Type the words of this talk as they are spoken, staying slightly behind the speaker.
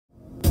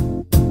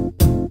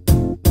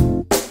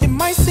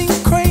might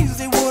seem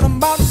crazy what I'm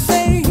about to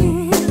say.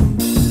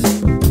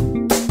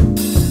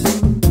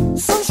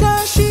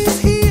 Sunshine, she's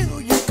here,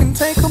 you can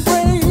take a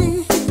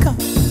break.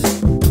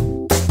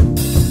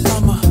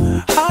 I'm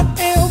a hot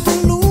air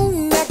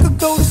balloon that could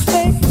go to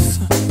space.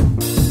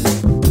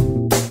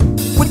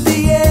 With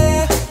the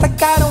air,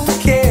 like I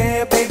don't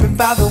care, baby,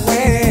 by the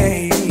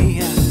way.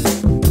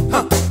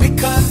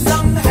 Because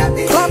I'm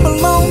happy. Clap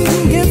along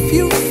if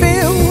you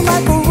feel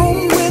like a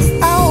room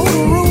without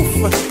a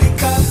roof.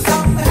 Because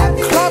I'm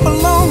happy. Clap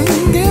along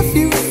if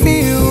you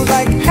feel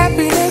like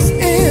happiness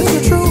is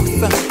the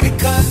truth.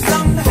 Because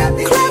I'm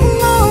happy. Clap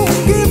along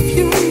if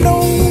you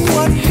know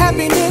what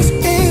happiness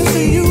is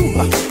to you.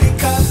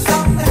 Because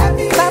I'm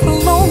happy. Clap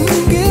along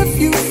if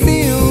you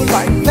feel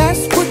like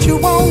that's what you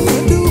want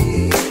to do.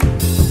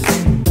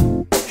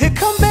 Here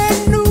come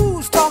bad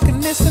news, talking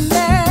this and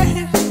that.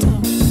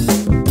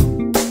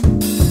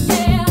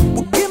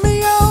 Well, give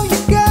me all you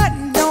got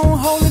and don't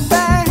hold it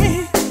back.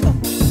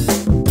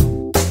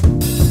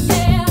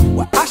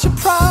 Well, I should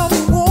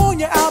probably warn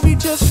you, I'll be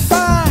just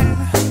fine.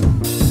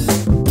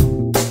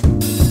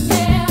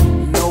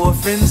 No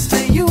offense to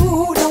you,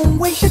 don't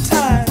waste your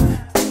time.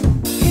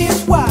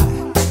 Here's why.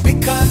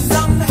 Because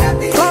I'm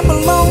happy. Clap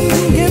along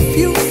if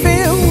you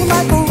feel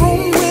like a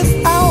room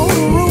without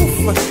a roof.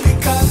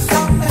 Because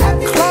I'm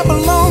happy. Clap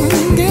along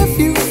if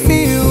you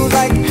feel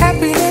like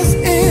happiness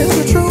is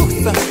the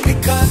truth.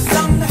 Because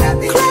I'm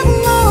happy. Clap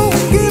along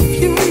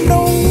if you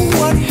know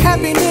what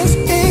happiness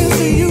is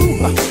to you.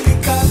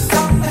 Because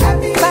I'm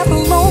happy. Clap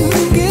along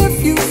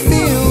if you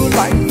feel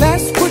like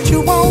that's what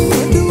you want to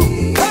do.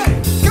 Hey,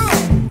 go!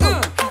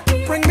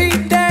 Bring me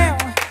down,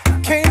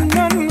 can't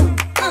none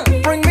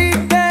bring me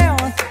down.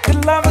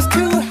 Your love is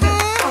too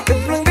high,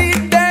 bring me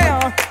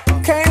down,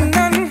 can't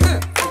none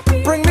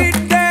bring me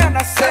down.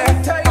 I said,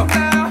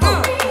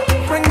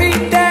 bring me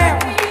down,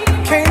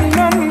 can't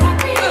none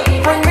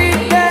bring me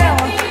down.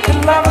 Your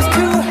love is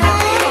too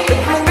high,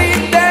 bring me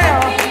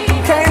down,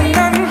 can't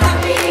none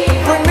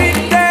bring me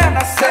down.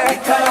 I said,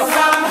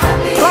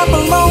 clap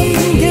along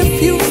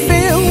if you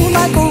feel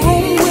like a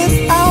room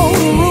without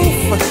a roof.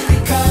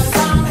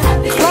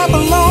 Clap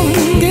along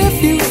if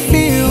you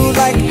feel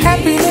like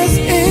happiness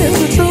is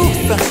the truth.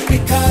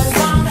 Because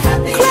I'm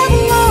happy. Clap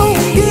along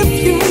if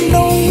you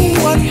know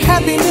what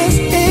happiness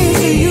is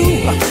to you.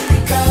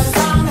 Because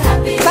I'm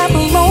happy. Clap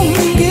along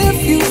if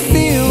you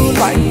feel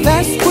like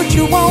that's what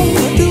you want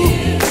to do.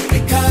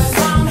 Because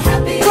I'm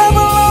happy. Clap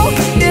along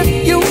if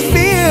you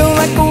feel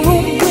like a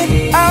room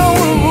without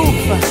a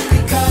roof.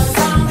 Because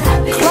I'm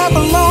happy. Clap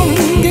along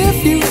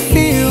if you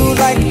feel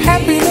like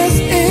happiness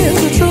is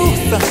the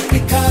truth.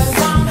 Because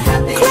I'm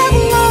happy. Clap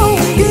along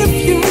if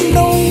you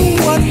know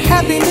what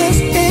happiness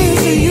is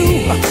to you.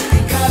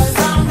 Because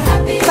I'm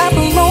happy. Clap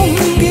along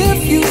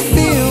if you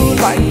feel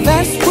like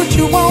that's what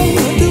you want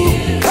to do.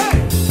 Hey,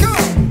 go!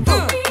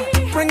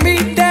 Bring me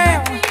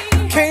down,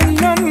 can't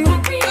none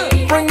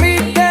bring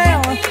me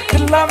down.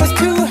 Your love is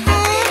too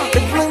high,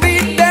 bring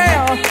me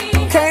down,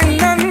 can't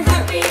none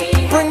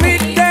bring me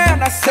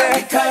down. I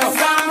said, because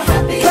I'm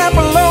happy. Clap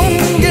along.